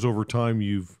I suppose over time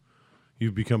you've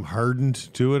become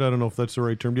hardened to it. I don't know if that's the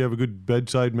right term. Do you have a good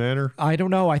bedside manner? I don't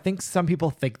know. I think some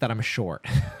people think that I'm short.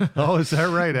 Oh, is that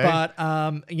right?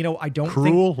 But, you know, I don't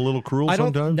cruel? think... A little cruel I don't,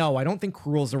 sometimes? No, I don't think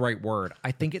cruel is the right word.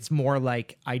 I think it's more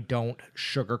like I don't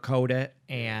sugarcoat it.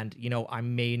 And, you know, I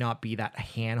may not be that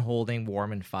hand-holding,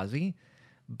 warm and fuzzy.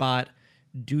 But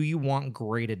do you want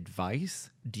great advice?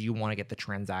 Do you want to get the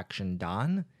transaction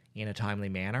done in a timely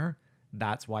manner?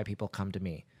 That's why people come to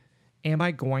me. Am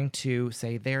I going to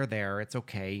say, there, it's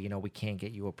okay, you know, we can't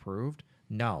get you approved?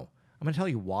 No. I'm going to tell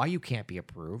you why you can't be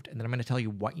approved, and then I'm going to tell you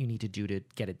what you need to do to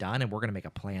get it done, and we're going to make a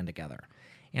plan together.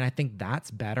 And I think that's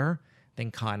better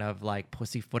than kind of like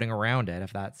pussyfooting around it,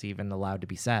 if that's even allowed to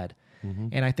be said.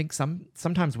 And I think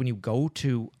sometimes when you go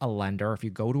to a lender, if you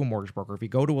go to a mortgage broker, if you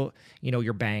go to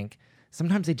your bank,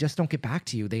 sometimes they just don't get back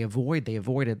to you. They avoid.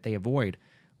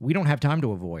 We don't have time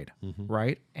to avoid,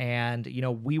 right? And, you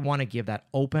know, we want to give that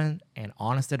open and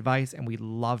honest advice, and we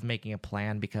love making a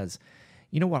plan because,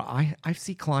 you know what, I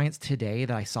see clients today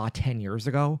that I saw 10 years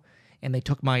ago, and they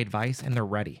took my advice, and they're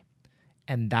ready.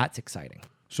 And that's exciting.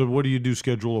 So what do you do?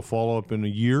 Schedule a follow-up in a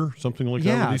year? Something like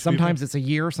that? Yeah, sometimes it's a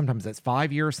year, sometimes it's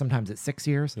 5 years, sometimes it's 6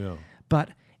 years. Yeah. But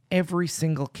every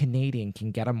single Canadian can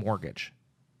get a mortgage.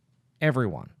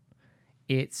 Everyone.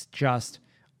 It's just...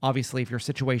 Obviously, if your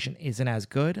situation isn't as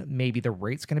good, maybe the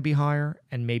rate's going to be higher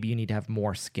and maybe you need to have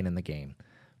more skin in the game.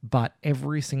 But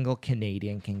every single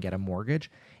Canadian can get a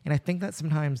mortgage. And I think that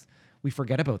sometimes we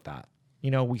forget about that. You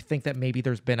know, we think that maybe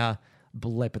there's been a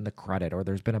blip in the credit or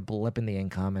there's been a blip in the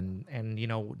income. And you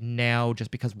know, now just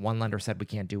because one lender said we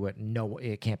can't do it, no,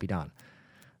 it can't be done.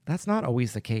 That's not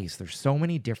always the case. There's so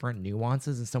many different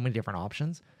nuances and so many different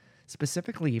options,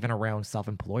 specifically even around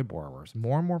self-employed borrowers.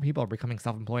 More and more people are becoming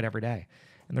self-employed every day.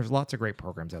 And there's lots of great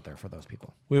programs out there for those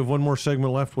people. We have one more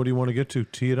segment left. What do you want to get to?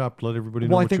 Tee it up. Let everybody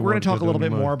know. Well, I what think you we're going want to talk a little get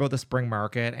bit on your more mind. about the spring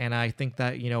market. And I think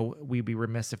that, you know, we'd be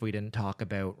remiss if we didn't talk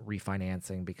about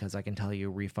refinancing, because I can tell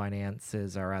you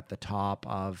refinances are at the top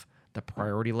of the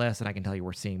priority list. And I can tell you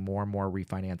we're seeing more and more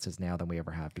refinances now than we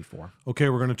ever have before. Okay,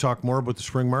 we're going to talk more about the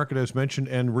spring market, as mentioned,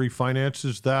 and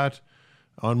refinances. That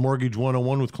on Mortgage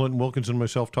 101 with Clinton Wilkinson and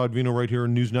myself, Todd Vino, right here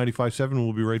on News 95.7.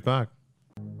 We'll be right back.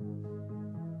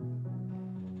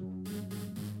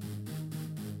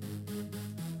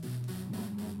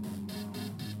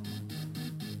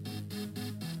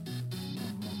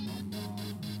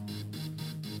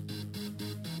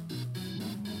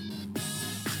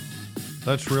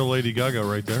 That's real Lady Gaga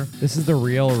right there. This is the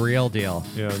real deal.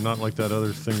 Yeah, not like that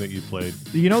other thing that you played.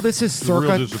 You know, this is a real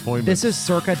circa disappointment. This is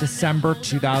circa December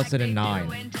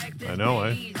 2009. I know,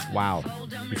 eh? Wow.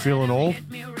 You feeling old?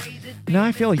 No,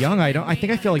 I feel young. I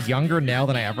think I feel younger now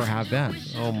than I ever have been.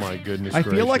 Oh my goodness! I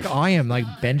feel like gracious. I am like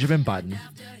Benjamin Button.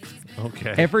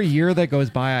 Okay. Every year that goes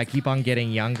by, I keep on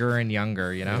getting younger and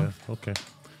younger. You know. Yeah, okay.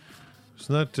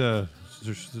 Isn't that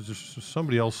there's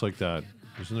somebody else like that?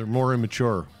 Isn't there more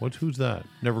immature? Who's that?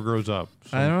 Never grows up.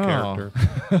 Some I don't know. character.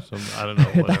 I don't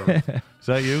know. Whatever. Is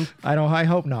that you? I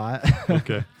hope not.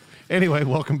 Okay. Anyway,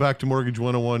 welcome back to Mortgage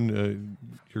 101,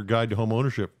 your guide to home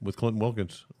ownership with Clinton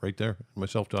Wilkins, right there.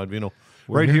 Myself, Todd Vino,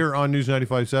 right here on News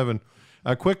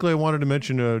 95.7. Quickly, I wanted to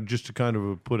mention, just to kind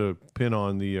of put a pin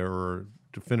on the, or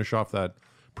to finish off that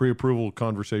pre-approval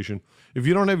conversation. If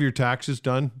you don't have your taxes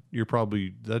done, you're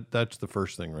probably, that's the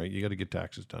first thing, right? You got to get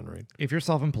taxes done, right? If you're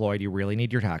self-employed, you really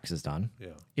need your taxes done. Yeah.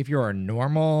 If you're a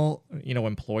normal,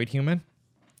 employed human,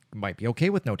 you might be okay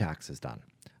with no taxes done.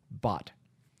 But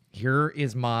here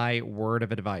is my word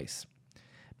of advice.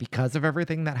 Because of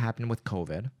everything that happened with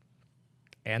COVID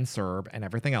and CERB and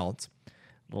everything else,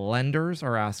 lenders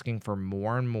are asking for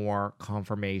more and more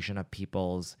confirmation of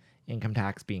people's income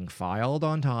tax being filed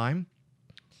on time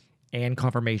and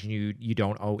confirmation you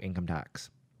don't owe income tax.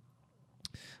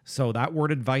 So that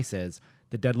word advice is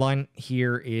the deadline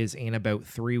here is in about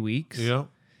 3 weeks. Yeah.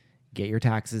 Get your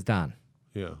taxes done.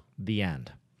 Yeah. The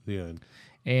end. The end.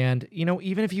 And,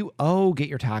 even if you get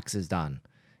your taxes done,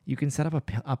 you can set up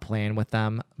a plan with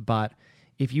them. But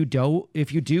if you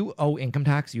do owe income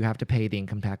tax, you have to pay the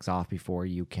income tax off before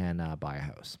you can buy a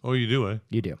house. Oh, you do, eh?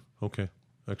 You do. Okay.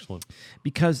 Excellent.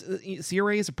 Because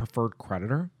CRA is a preferred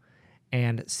creditor.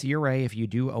 And CRA, if you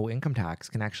do owe income tax,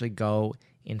 can actually go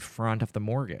in front of the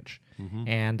mortgage.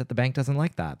 And the bank doesn't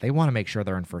like that. They want to make sure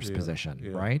they're in first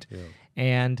position, right? Yeah.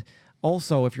 And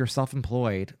also, if you're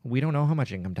self-employed, we don't know how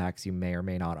much income tax you may or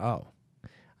may not owe.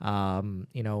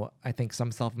 I think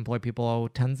some self-employed people owe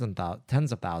tens of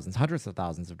thousands, hundreds of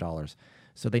thousands of dollars.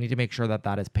 So they need to make sure that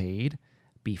that is paid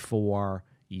before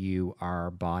you are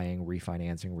buying,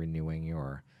 refinancing, renewing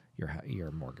your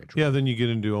mortgage. Yeah, then you get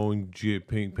into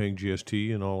paying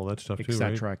GST and all that stuff too,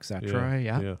 right? Et cetera.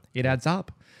 Yeah. It adds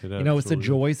up. It It's the absolutely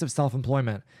joys of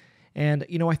self-employment. And,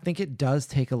 I think it does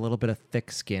take a little bit of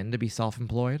thick skin to be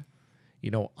self-employed.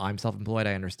 I'm self-employed.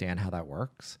 I understand how that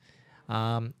works.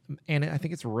 And I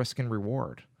think it's risk and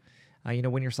reward.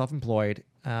 When you're self-employed,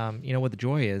 what the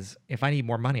joy is, if I need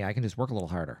more money, I can just work a little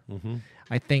harder.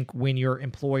 I think when you're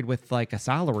employed with like a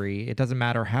salary, it doesn't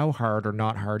matter how hard or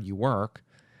not hard you work.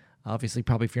 Obviously,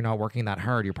 probably if you're not working that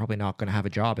hard, you're probably not going to have a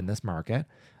job in this market,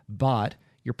 but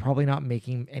you're probably not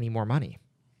making any more money,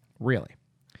 really.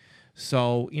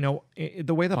 So,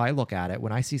 the way that I look at it,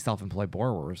 when I see self-employed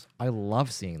borrowers, I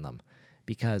love seeing them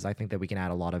because I think that we can add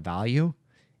a lot of value.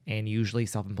 And usually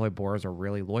self-employed borrowers are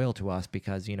really loyal to us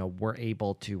because, we're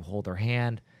able to hold their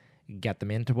hand, get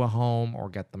them into a home or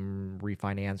get them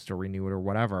refinanced or renewed or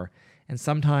whatever. And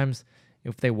sometimes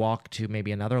if they walk to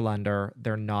maybe another lender,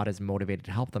 they're not as motivated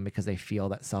to help them because they feel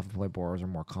that self-employed borrowers are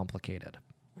more complicated.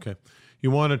 Okay.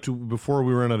 You wanted to, before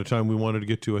we ran out of time, we wanted to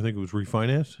get to, I think it was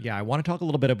refinance? Yeah, I want to talk a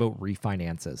little bit about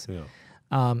refinances.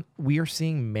 Yeah. We are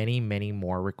seeing many, many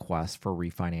more requests for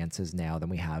refinances now than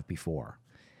we have before.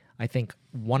 I think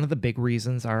one of the big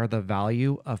reasons are the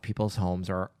value of people's homes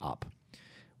are up.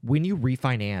 When you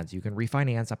refinance, you can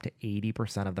refinance up to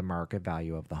 80% of the market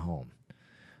value of the home.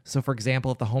 So for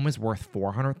example, if the home is worth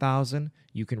 $400,000,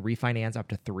 you can refinance up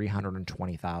to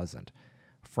 $320,000.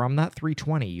 From that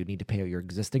 $320,000, you need to pay out your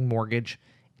existing mortgage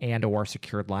and or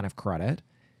secured line of credit.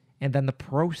 And then the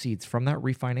proceeds from that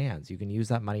refinance, you can use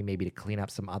that money maybe to clean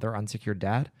up some other unsecured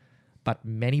debt. But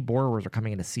many borrowers are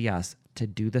coming in to see us to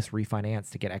do this refinance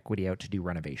to get equity out to do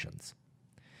renovations.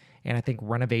 And I think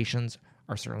renovations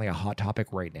are certainly a hot topic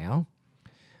right now,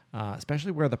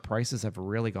 especially where the prices have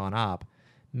really gone up.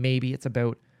 Maybe it's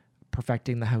about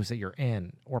perfecting the house that you're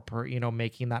in or,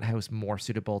 making that house more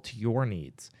suitable to your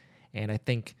needs. And I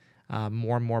think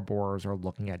more and more borrowers are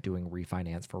looking at doing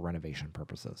refinance for renovation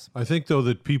purposes. I think, though,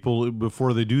 that people,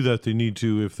 before they do that, they need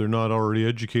to, if they're not already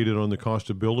educated on the cost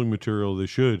of building material, they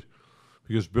should,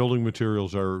 because building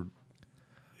materials are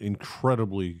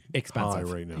incredibly expensive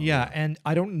high right now. Yeah, and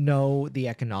I don't know the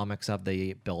economics of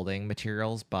the building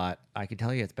materials, but I can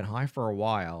tell you it's been high for a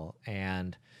while.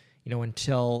 And,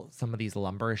 until some of these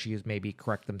lumber issues maybe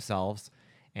correct themselves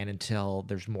and until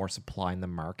there's more supply in the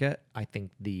market, I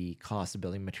think the cost of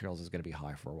building materials is going to be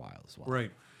high for a while as well.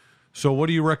 Right. So what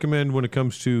do you recommend when it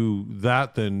comes to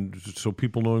that then? So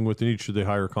people knowing what they need, should they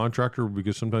hire a contractor?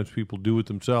 Because sometimes people do it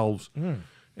themselves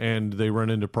and they run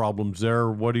into problems there.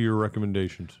 What are your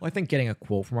recommendations? Well, I think getting a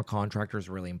quote from a contractor is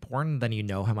really important. Then you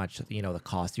know how much, the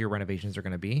cost of your renovations are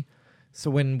going to be. So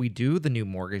when we do the new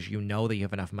mortgage, you know that you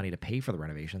have enough money to pay for the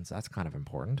renovations. That's kind of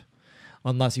important.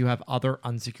 unless you have other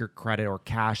unsecured credit or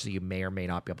cash that you may or may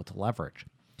not be able to leverage.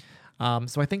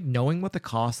 So I think knowing what the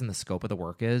cost and the scope of the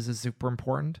work is super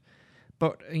important.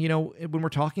 But, when we're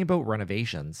talking about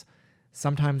renovations,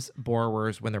 sometimes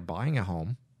borrowers, when they're buying a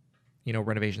home,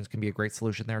 renovations can be a great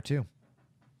solution there too.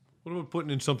 What about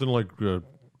putting in something like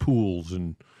pools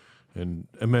and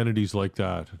amenities like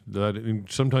that?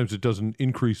 Sometimes it doesn't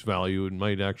increase value; it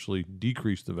might actually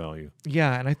decrease the value.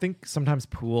 Yeah, and I think sometimes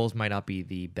pools might not be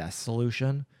the best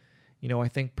solution. I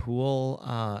think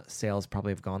pool sales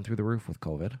probably have gone through the roof with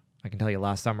COVID. I can tell you,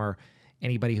 last summer,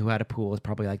 anybody who had a pool was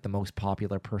probably like the most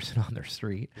popular person on their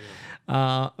street.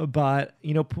 Yeah. But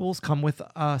pools come with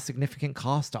a significant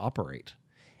cost to operate,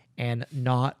 and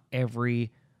not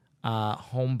every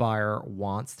home buyer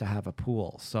wants to have a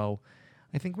pool. So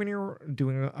I think when you're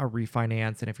doing a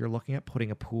refinance and if you're looking at putting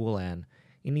a pool in,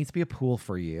 it needs to be a pool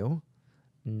for you,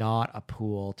 not a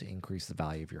pool to increase the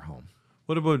value of your home.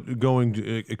 What about going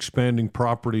to expanding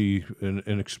property and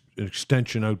an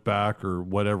extension out back or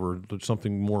whatever,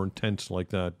 something more intense like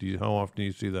that? How often do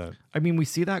you see that? I mean, we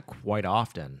see that quite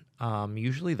often.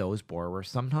 Usually those borrowers,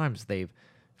 sometimes they've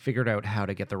figured out how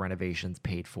to get the renovations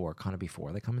paid for kind of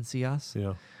before they come and see us.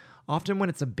 Yeah. Often when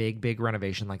it's a big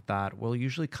renovation like that, we'll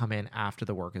usually come in after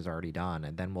the work is already done,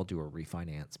 and then we'll do a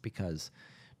refinance, because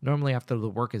normally after the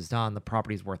work is done, the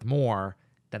property's worth more,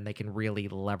 then they can really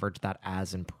leverage that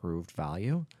as improved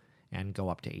value and go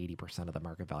up to 80% of the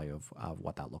market value of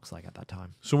what that looks like at that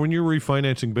time. So when you're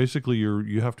refinancing, basically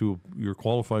you're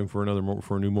qualifying for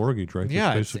a new mortgage, right?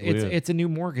 Yeah, it's a new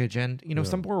mortgage, and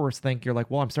some borrowers think you're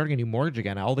like, well, I'm starting a new mortgage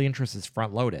again. All the interest is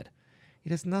front loaded. It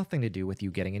has nothing to do with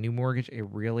you getting a new mortgage. It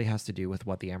really has to do with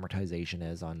what the amortization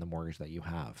is on the mortgage that you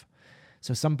have.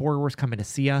 So some borrowers come in to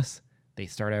see us. They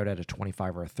start out at a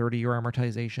 25 or a 30-year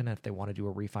amortization. And if they want to do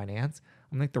a refinance,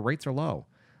 I'm like, the rates are low.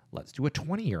 Let's do a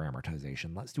 20-year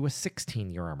amortization. Let's do a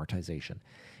 16-year amortization.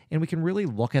 And we can really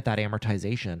look at that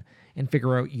amortization and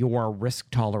figure out your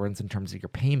risk tolerance in terms of your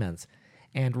payments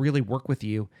and really work with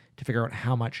you to figure out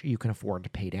how much you can afford to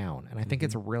pay down. And I think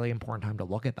it's a really important time to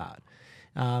look at that.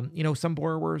 Some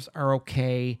borrowers are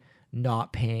okay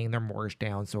not paying their mortgage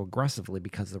down so aggressively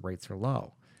because the rates are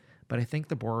low. But I think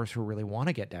the borrowers who really want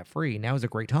to get debt free, now is a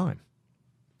great time.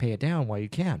 Pay it down while you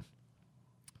can.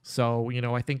 So,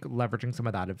 I think leveraging some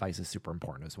of that advice is super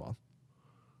important as well.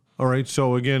 All right.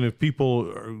 So again, if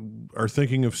people are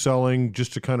thinking of selling,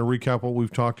 just to kind of recap what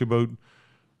we've talked about,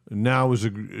 now is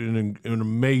an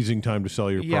amazing time to sell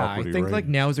your property. Yeah, I think right? like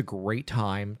now is a great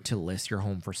time to list your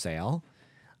home for sale.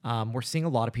 We're seeing a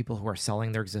lot of people who are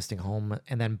selling their existing home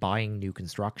and then buying new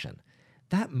construction.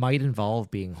 That might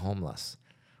involve being homeless.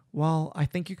 Well, I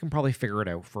think you can probably figure it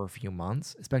out for a few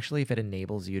months, especially if it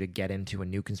enables you to get into a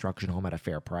new construction home at a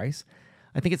fair price.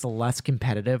 I think it's less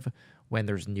competitive when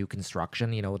there's new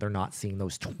construction. They're not seeing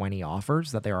those 20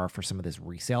 offers that there are for some of this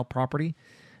resale property.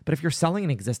 But if you're selling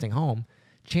an existing home,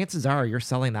 chances are you're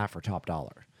selling that for top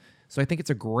dollar. So I think it's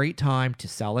a great time to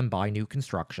sell and buy new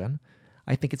construction.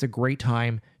 I think it's a great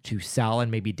time to sell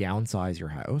and maybe downsize your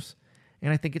house.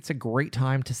 And I think it's a great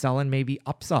time to sell and maybe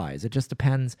upsize. It just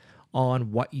depends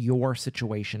on what your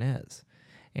situation is.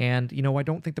 And, I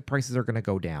don't think the prices are going to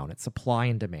go down. It's supply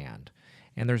and demand.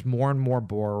 And there's more and more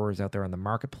borrowers out there in the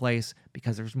marketplace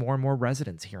because there's more and more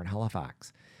residents here in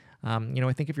Halifax.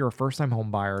 I think if you're a first-time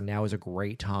home buyer, now is a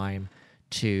great time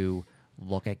to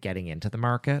look at getting into the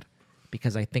market,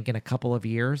 because I think in a couple of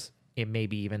years, it may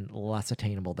be even less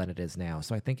attainable than it is now.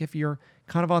 So I think if you're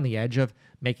kind of on the edge of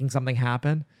making something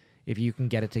happen, if you can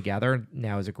get it together,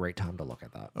 now is a great time to look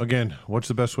at that. Again, what's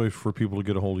the best way for people to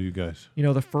get a hold of you guys?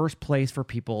 The first place for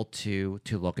people to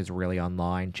look is really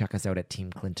online. Check us out at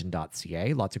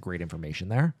teamclinton.ca. Lots of great information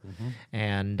there.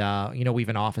 And, we have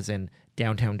an office in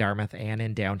downtown Dartmouth and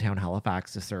in downtown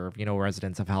Halifax to serve,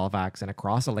 residents of Halifax and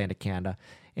across Atlantic Canada.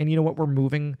 And we're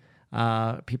moving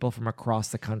people from across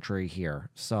the country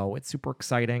here. So it's super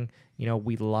exciting.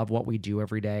 We love what we do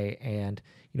every day, and,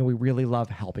 we really love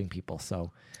helping people.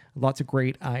 So lots of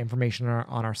great information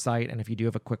on our site. And if you do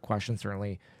have a quick question,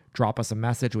 certainly drop us a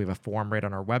message. We have a form right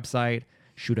on our website.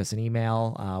 Shoot us an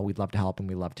email. We'd love to help, and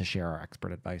we love to share our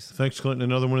expert advice. Thanks, Clinton.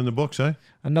 Another one in the books, eh?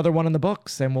 Another one in the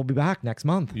books, and we'll be back next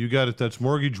month. You got it. That's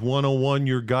Mortgage 101,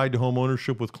 your guide to home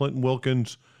ownership with Clinton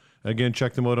Wilkins. Again,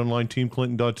 check them out online,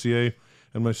 teamclinton.ca.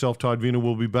 And myself, Todd Vina,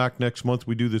 will be back next month.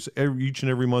 We do this each and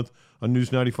every month on News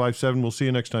 95.7. We'll see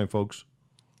you next time, folks.